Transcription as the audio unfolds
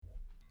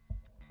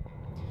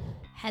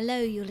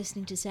Hello, you're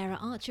listening to Sarah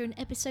Archer in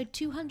episode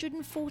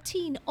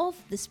 214 of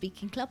the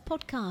Speaking Club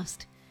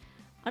podcast.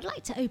 I'd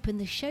like to open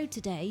the show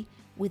today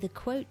with a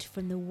quote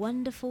from the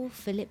wonderful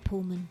Philip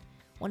Pullman,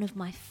 one of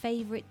my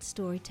favourite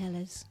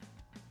storytellers.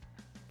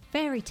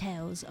 Fairy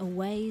tales are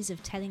ways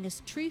of telling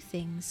us true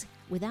things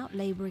without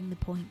labouring the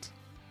point.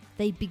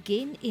 They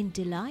begin in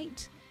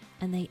delight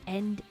and they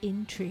end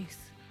in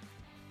truth.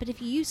 But if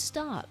you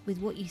start with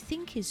what you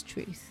think is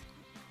truth,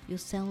 you'll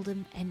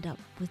seldom end up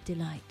with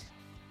delight.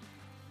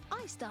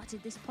 I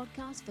started this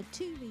podcast for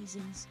two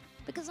reasons.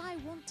 Because I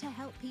want to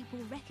help people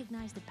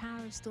recognise the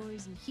power of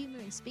stories and humour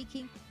in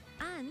speaking,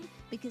 and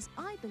because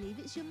I believe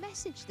it's your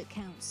message that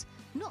counts,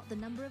 not the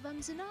number of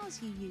ums and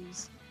ahs you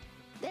use.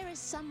 There are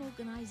some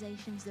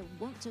organisations that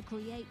want to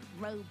create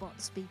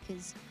robot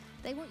speakers.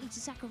 They want you to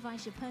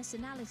sacrifice your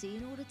personality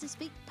in order to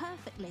speak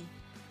perfectly.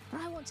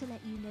 But I want to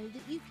let you know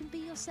that you can be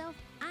yourself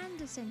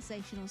and a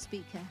sensational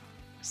speaker.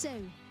 So,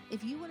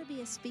 if you want to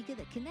be a speaker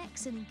that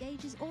connects and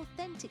engages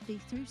authentically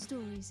through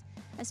stories,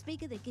 a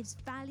speaker that gives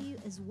value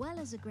as well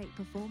as a great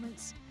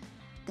performance,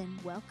 then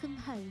welcome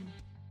home.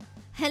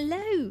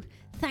 Hello!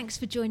 Thanks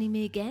for joining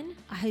me again.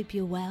 I hope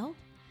you're well.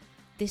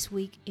 This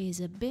week is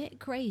a bit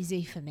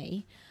crazy for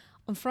me.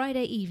 On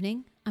Friday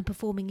evening, I'm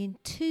performing in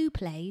 2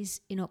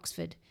 plays in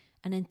Oxford,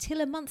 and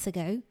until a month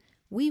ago,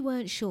 we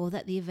weren't sure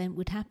that the event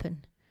would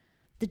happen.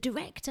 The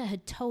director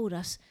had told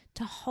us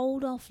to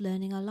hold off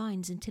learning our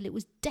lines until it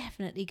was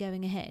definitely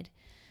going ahead.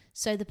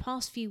 So the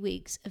past few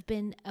weeks have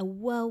been a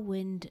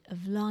whirlwind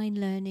of line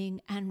learning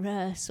and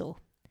rehearsal.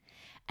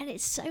 And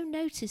it's so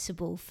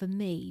noticeable for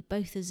me,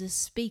 both as a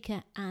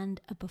speaker and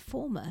a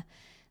performer,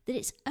 that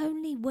it's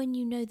only when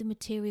you know the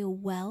material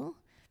well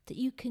that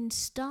you can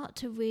start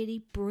to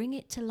really bring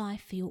it to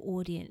life for your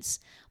audience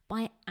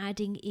by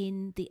adding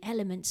in the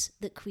elements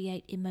that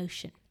create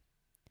emotion.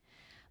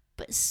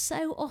 But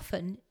so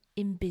often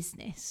in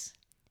business,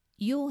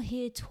 you'll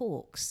hear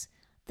talks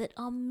that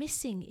are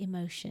missing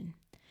emotion.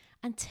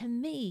 And to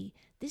me,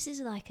 this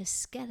is like a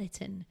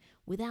skeleton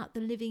without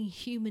the living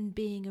human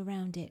being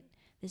around it.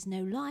 There's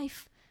no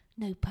life,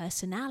 no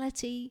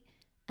personality,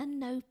 and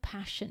no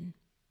passion.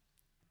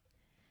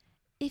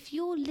 If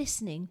you're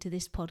listening to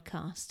this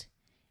podcast,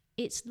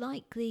 it's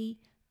likely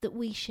that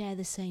we share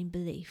the same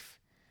belief,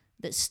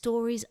 that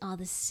stories are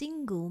the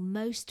single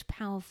most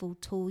powerful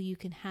tool you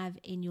can have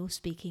in your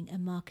speaking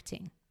and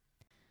marketing.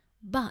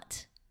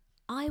 But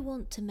I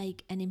want to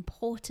make an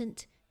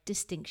important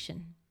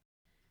distinction.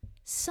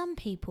 Some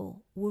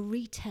people will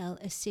retell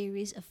a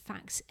series of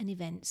facts and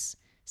events,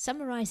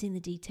 summarising the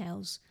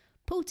details,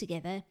 pulled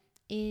together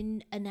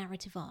in a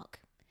narrative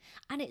arc.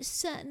 And it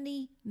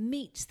certainly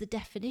meets the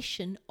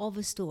definition of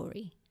a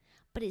story,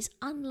 but it's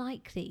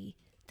unlikely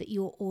that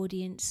your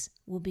audience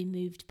will be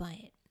moved by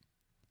it.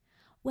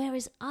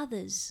 Whereas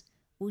others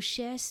will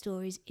share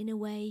stories in a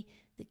way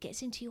that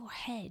gets into your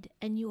head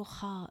and your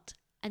heart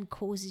and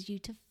causes you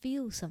to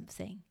feel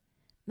something,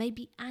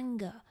 maybe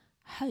anger,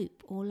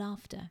 hope, or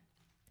laughter.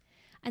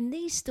 And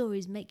these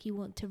stories make you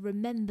want to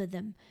remember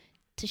them,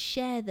 to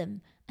share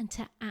them, and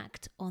to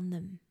act on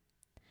them.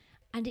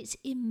 And it's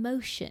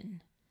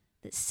emotion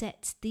that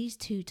sets these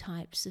two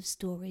types of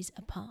stories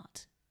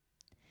apart.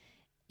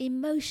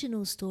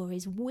 Emotional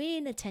stories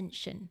win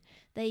attention.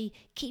 They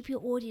keep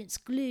your audience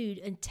glued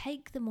and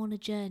take them on a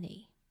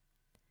journey.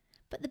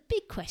 But the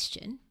big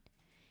question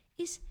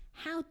is,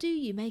 how do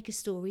you make a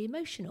story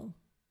emotional?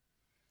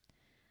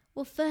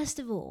 Well, first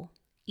of all,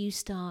 you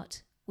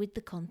start with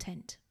the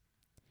content.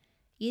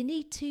 You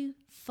need to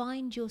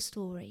find your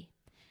story.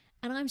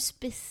 And I'm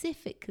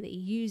specifically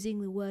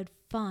using the word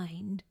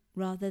find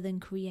rather than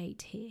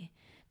create here,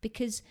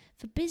 because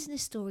for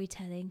business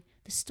storytelling,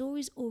 the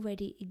stories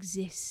already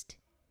exist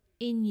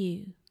in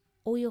you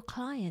or your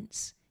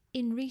clients,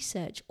 in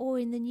research or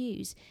in the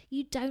news.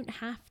 You don't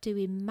have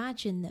to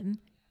imagine them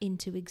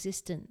into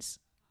existence.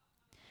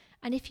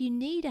 And if you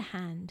need a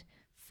hand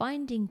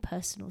finding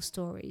personal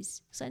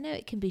stories, because I know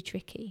it can be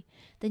tricky,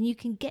 then you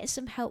can get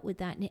some help with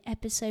that in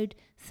episode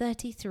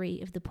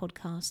 33 of the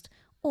podcast,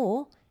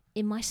 or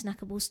in my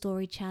Snackable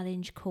Story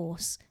Challenge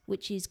course,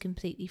 which is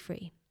completely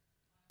free.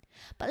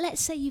 But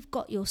let's say you've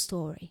got your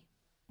story.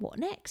 What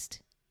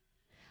next?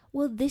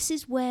 Well, this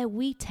is where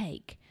we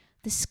take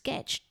the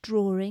sketch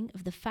drawing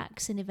of the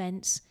facts and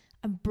events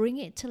and bring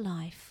it to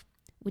life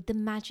with the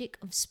magic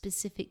of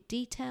specific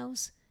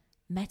details,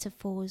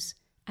 metaphors,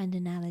 and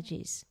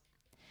analogies.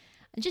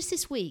 And just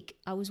this week,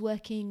 I was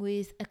working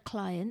with a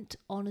client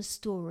on a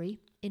story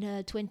in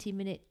a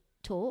 20-minute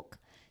talk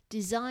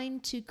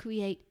designed to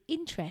create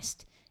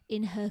interest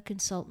in her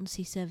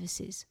consultancy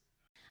services.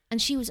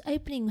 And she was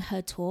opening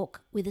her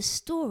talk with a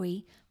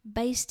story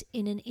based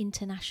in an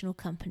international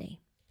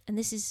company. And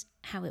this is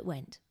how it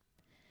went.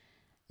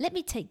 Let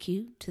me take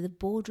you to the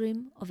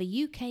boardroom of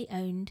a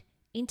UK-owned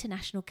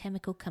international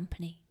chemical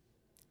company.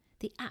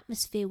 The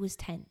atmosphere was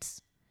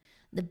tense.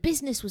 The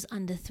business was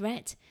under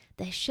threat,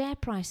 their share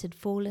price had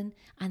fallen,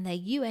 and their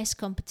US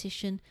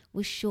competition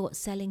was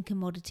short-selling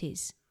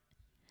commodities.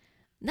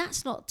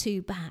 That's not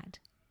too bad,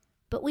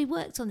 but we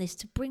worked on this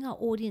to bring our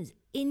audience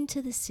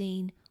into the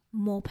scene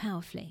more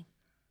powerfully.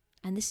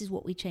 And this is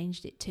what we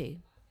changed it to.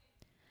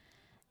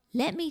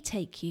 Let me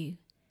take you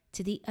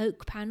to the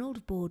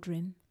oak-panelled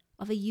boardroom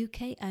of a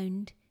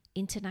UK-owned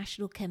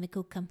international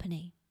chemical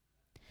company.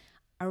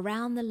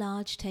 Around the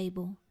large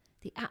table,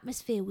 the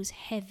atmosphere was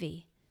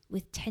heavy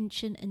with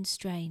tension and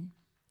strain.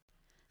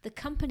 The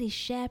company's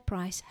share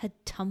price had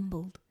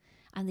tumbled,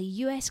 and the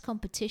US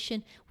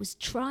competition was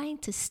trying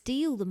to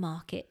steal the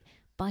market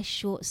by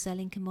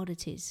short-selling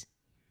commodities.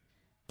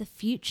 The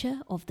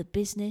future of the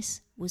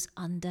business was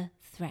under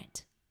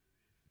threat.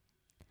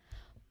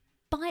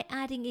 By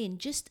adding in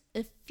just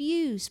a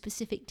few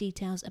specific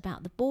details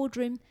about the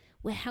boardroom,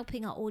 we're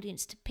helping our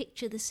audience to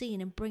picture the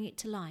scene and bring it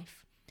to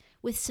life.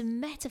 With some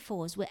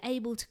metaphors, we're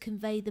able to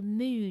convey the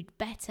mood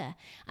better,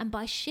 and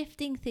by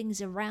shifting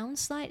things around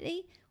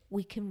slightly,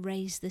 we can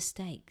raise the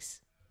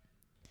stakes.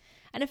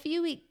 And a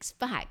few weeks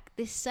back,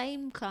 this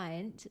same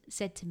client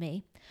said to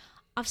me,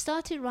 I've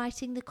started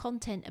writing the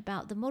content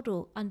about the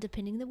model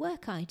underpinning the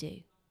work I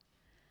do.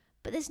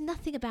 But there's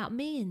nothing about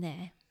me in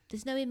there.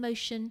 There's no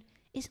emotion.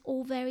 It's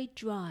all very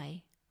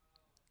dry.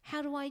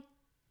 How do I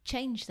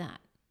change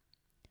that?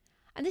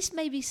 And this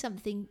may be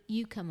something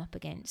you come up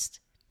against.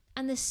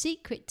 And the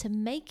secret to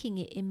making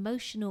it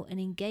emotional and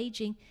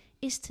engaging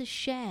is to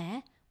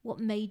share what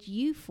made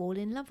you fall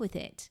in love with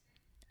it.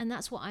 And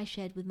that's what I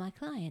shared with my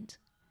client.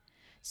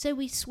 So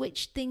we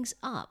switched things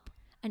up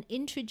and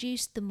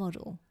introduced the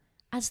model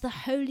as the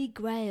holy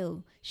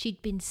grail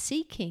she'd been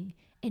seeking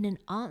in an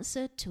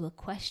answer to a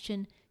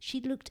question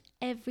she'd looked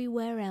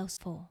everywhere else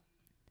for.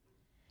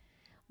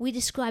 We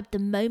described the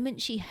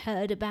moment she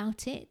heard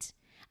about it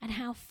and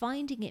how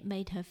finding it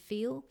made her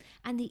feel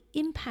and the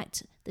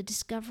impact the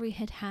discovery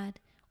had had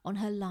on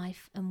her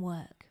life and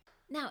work.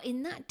 Now,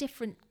 in that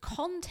different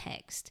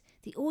context,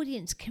 the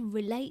audience can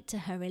relate to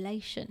her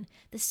relation,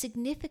 the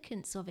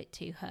significance of it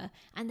to her,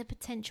 and the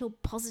potential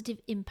positive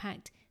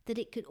impact that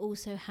it could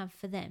also have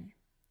for them.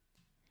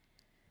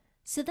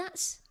 So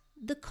that's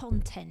the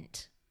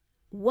content,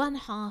 one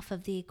half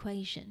of the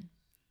equation.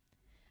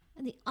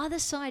 And the other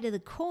side of the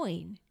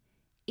coin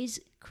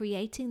is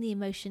creating the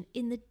emotion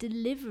in the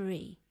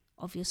delivery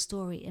of your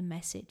story and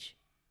message.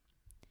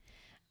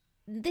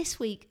 This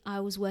week, I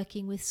was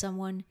working with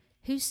someone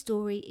whose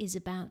story is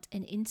about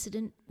an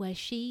incident where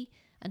she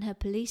and her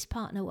police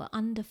partner were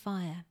under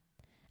fire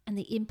and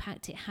the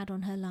impact it had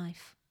on her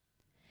life.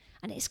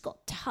 And it's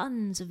got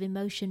tons of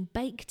emotion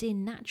baked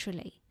in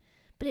naturally,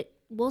 but it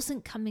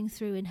wasn't coming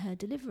through in her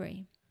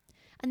delivery.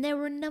 And there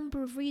were a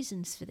number of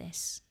reasons for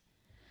this.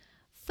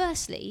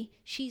 Firstly,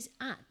 she's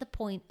at the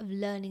point of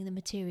learning the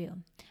material,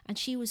 and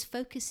she was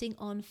focusing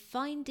on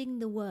finding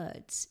the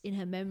words in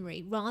her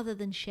memory rather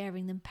than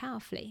sharing them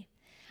powerfully.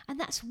 And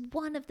that's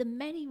one of the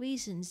many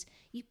reasons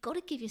you've got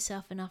to give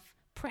yourself enough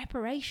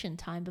preparation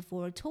time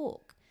before a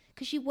talk,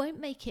 because you won't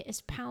make it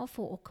as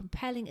powerful or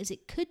compelling as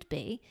it could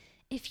be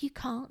if you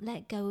can't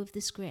let go of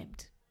the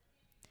script.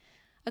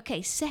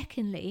 Okay,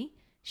 secondly,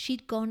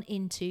 she'd gone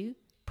into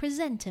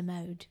presenter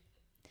mode.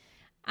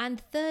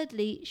 And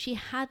thirdly, she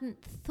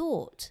hadn't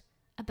thought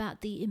about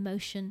the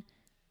emotion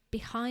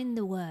behind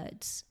the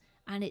words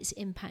and its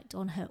impact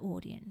on her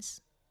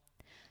audience.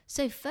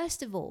 So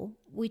first of all,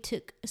 we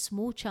took a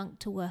small chunk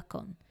to work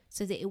on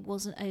so that it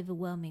wasn't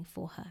overwhelming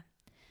for her.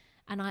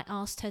 And I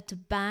asked her to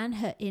ban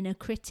her inner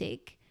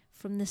critic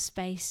from the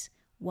space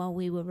while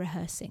we were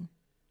rehearsing.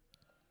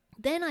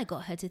 Then I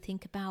got her to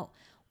think about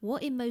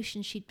what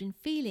emotion she'd been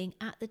feeling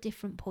at the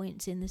different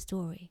points in the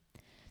story.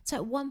 So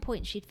at one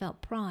point she'd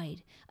felt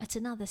pride, at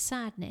another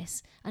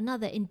sadness,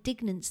 another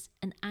indignance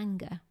and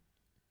anger.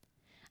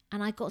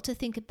 And I got to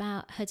think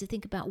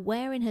about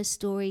where in her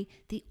story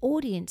the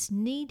audience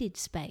needed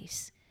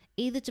space,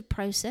 either to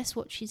process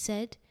what she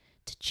said,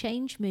 to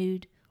change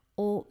mood,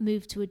 or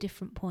move to a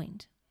different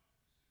point.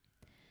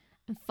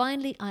 And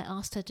finally, I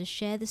asked her to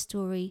share the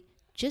story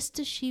just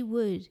as she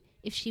would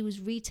if she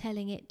was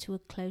retelling it to a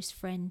close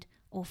friend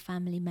or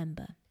family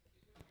member.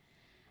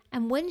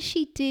 And when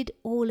she did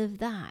all of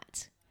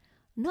that,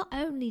 not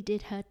only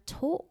did her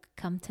talk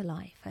come to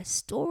life, her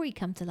story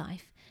come to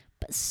life,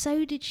 but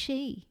so did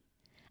she.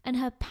 And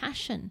her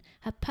passion,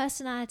 her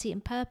personality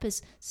and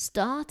purpose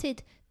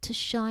started to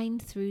shine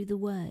through the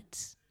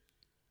words.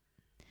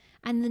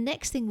 And the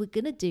next thing we're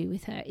going to do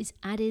with her is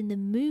add in the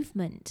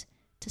movement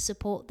to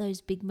support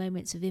those big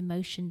moments of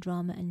emotion,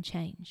 drama and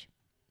change.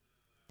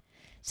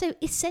 So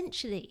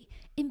essentially,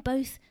 in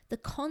both the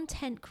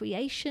content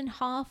creation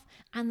half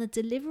and the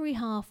delivery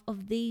half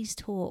of these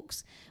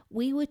talks,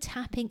 we were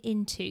tapping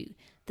into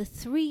the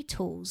 3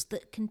 tools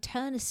that can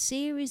turn a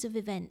series of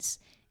events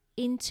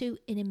into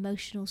an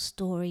emotional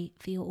story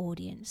for your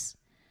audience.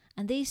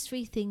 And these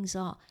 3 things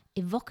are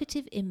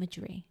evocative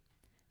imagery,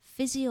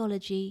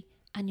 physiology,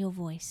 and your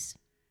voice.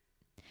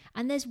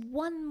 And there's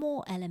one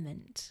more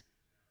element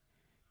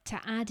to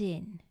add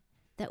in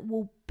that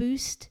will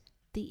boost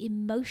the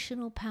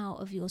emotional power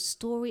of your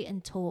story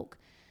and talk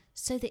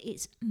so that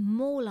it's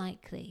more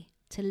likely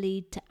to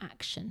lead to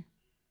action.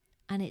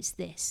 And it's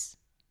this: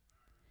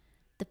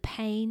 the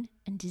pain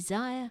and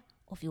desire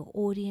of your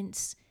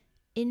audience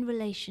in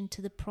relation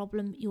to the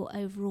problem your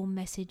overall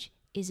message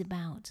is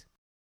about.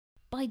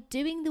 By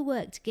doing the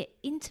work to get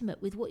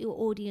intimate with what your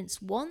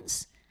audience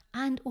wants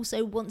and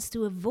also wants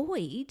to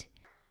avoid,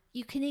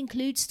 you can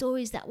include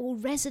stories that will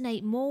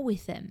resonate more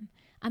with them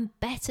and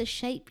better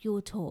shape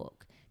your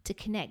talk to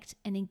connect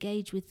and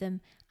engage with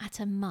them at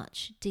a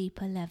much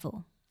deeper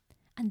level.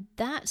 And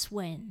that's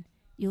when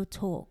your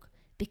talk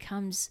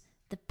becomes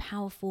the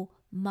powerful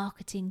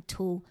marketing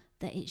tool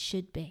that it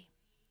should be.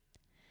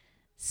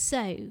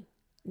 So,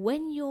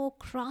 when you're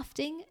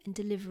crafting and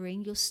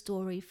delivering your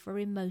story for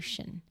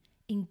emotion,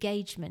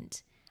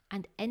 engagement,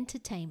 and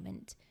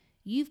entertainment,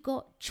 you've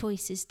got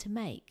choices to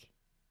make.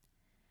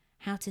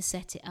 How to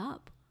set it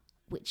up,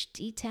 which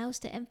details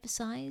to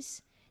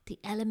emphasize, the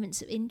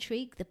elements of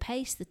intrigue, the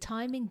pace, the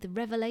timing, the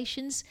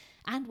revelations,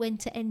 and when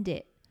to end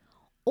it.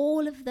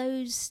 All of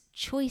those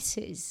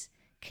choices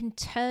can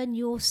turn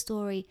your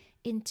story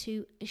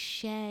into a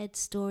shared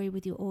story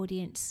with your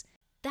audience.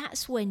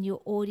 That's when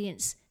your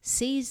audience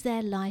sees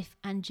their life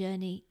and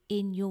journey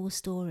in your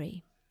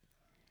story.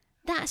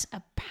 That's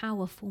a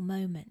powerful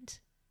moment.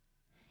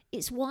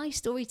 It's why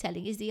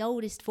storytelling is the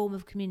oldest form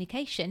of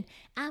communication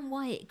and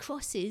why it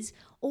crosses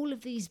all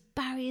of these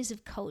barriers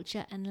of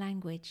culture and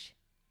language.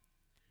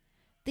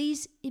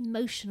 These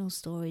emotional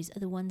stories are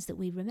the ones that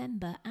we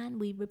remember and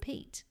we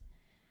repeat.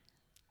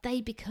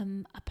 They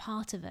become a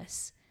part of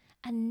us,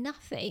 and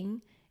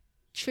nothing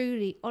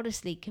truly,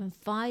 honestly, can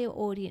fire your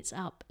audience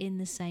up in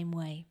the same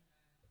way.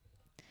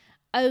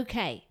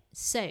 Okay,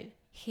 so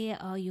here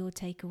are your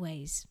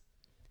takeaways.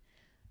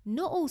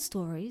 Not all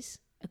stories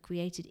are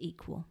created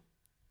equal.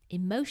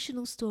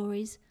 Emotional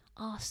stories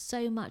are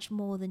so much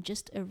more than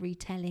just a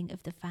retelling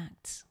of the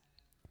facts.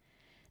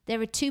 There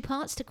are two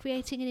parts to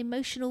creating an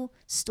emotional,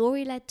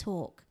 story-led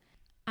talk,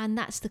 and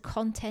that's the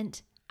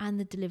content and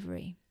the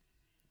delivery.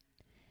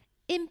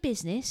 In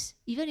business,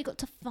 you've only got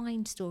to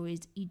find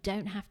stories, you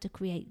don't have to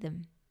create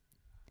them.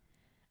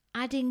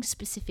 Adding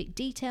specific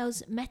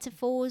details,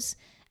 metaphors,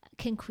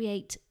 can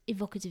create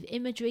evocative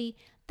imagery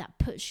that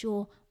puts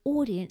your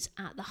audience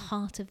at the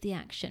heart of the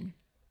action.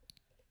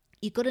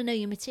 You've got to know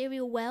your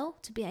material well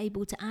to be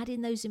able to add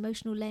in those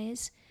emotional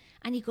layers,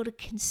 and you've got to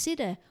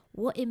consider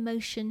what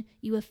emotion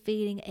you are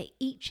feeling at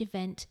each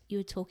event you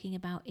are talking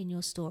about in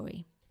your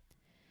story.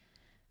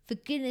 For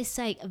goodness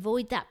sake,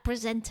 avoid that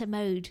presenter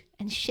mode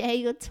and share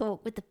your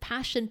talk with the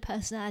passion,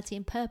 personality,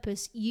 and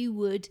purpose you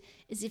would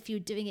as if you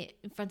were doing it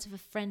in front of a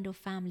friend or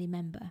family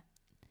member.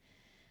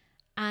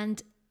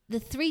 And the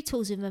 3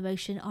 tools of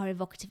emotion are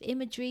evocative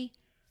imagery,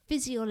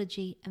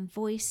 physiology, and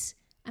voice.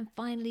 And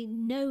finally,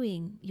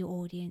 knowing your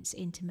audience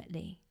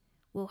intimately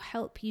will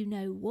help you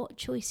know what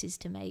choices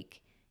to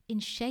make in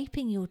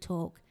shaping your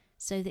talk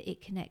so that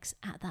it connects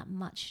at that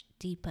much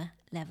deeper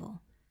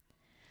level.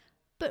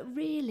 But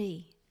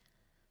really,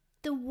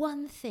 the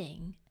one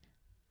thing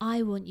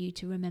I want you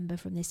to remember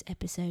from this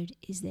episode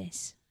is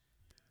this.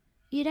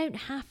 You don't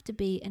have to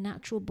be a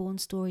natural born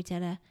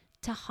storyteller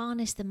to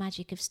harness the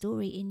magic of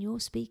story in your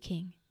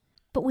speaking.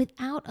 But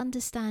without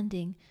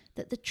understanding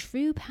that the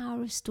true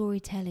power of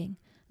storytelling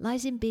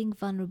lies in being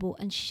vulnerable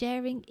and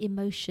sharing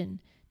emotion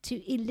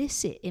to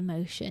elicit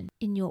emotion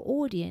in your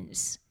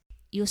audience,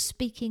 your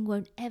speaking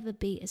won't ever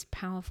be as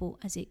powerful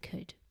as it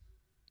could.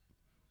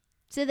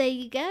 So there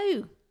you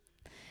go.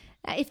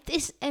 Now, if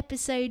this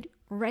episode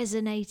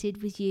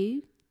resonated with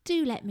you,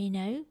 do let me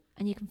know.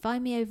 And you can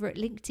find me over at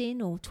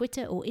LinkedIn or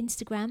Twitter or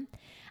Instagram.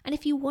 And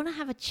if you want to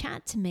have a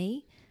chat to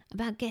me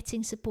about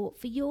getting support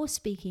for your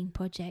speaking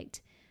project,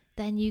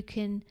 then you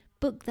can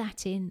book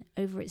that in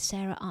over at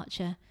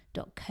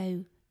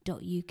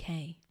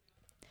saraharcher.co.uk.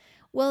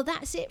 Well,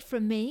 that's it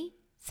from me.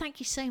 Thank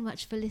you so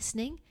much for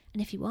listening.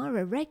 And if you are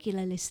a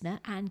regular listener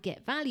and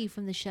get value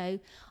from the show,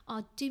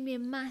 do me a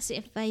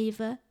massive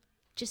favour.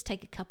 Just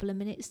take a couple of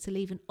minutes to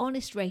leave an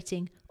honest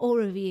rating or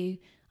review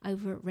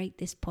over at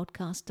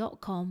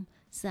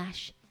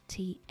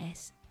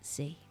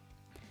ratethispodcast.com/TSC.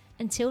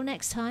 Until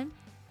next time,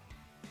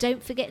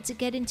 don't forget to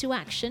get into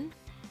action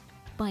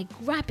by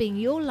grabbing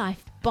your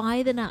life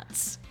by the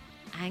nuts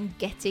and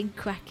getting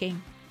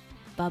cracking.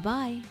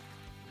 Bye-bye.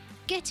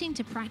 Getting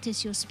to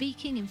practice your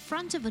speaking in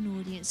front of an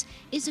audience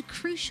is a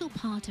crucial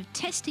part of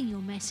testing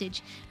your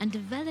message and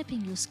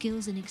developing your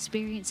skills and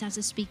experience as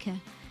a speaker.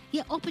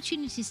 Yet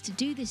opportunities to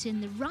do this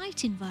in the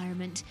right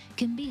environment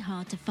can be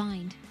hard to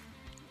find.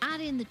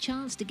 Add in the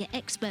chance to get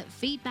expert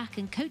feedback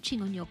and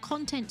coaching on your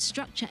content,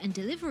 structure and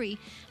delivery,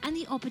 and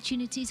the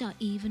opportunities are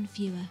even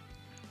fewer.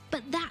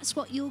 But that's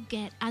what you'll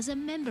get as a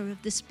member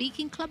of the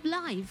Speaking Club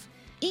Live.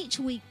 Each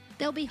week,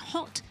 there'll be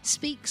hot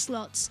speak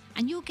slots,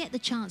 and you'll get the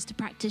chance to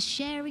practice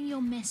sharing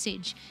your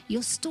message,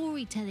 your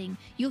storytelling,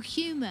 your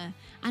humour,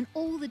 and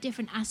all the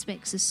different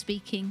aspects of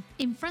speaking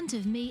in front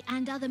of me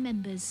and other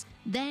members.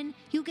 Then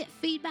you'll get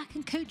feedback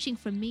and coaching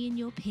from me and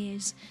your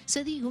peers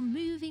so that you're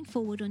moving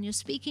forward on your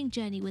speaking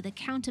journey with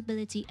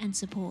accountability and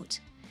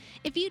support.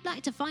 If you'd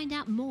like to find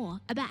out more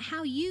about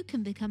how you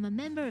can become a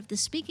member of the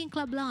Speaking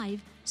Club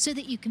Live so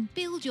that you can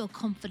build your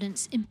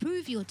confidence,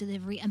 improve your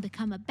delivery and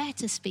become a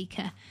better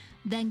speaker,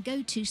 then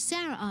go to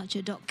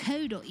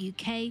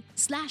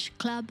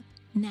saraharcher.co.uk/club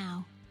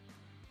now.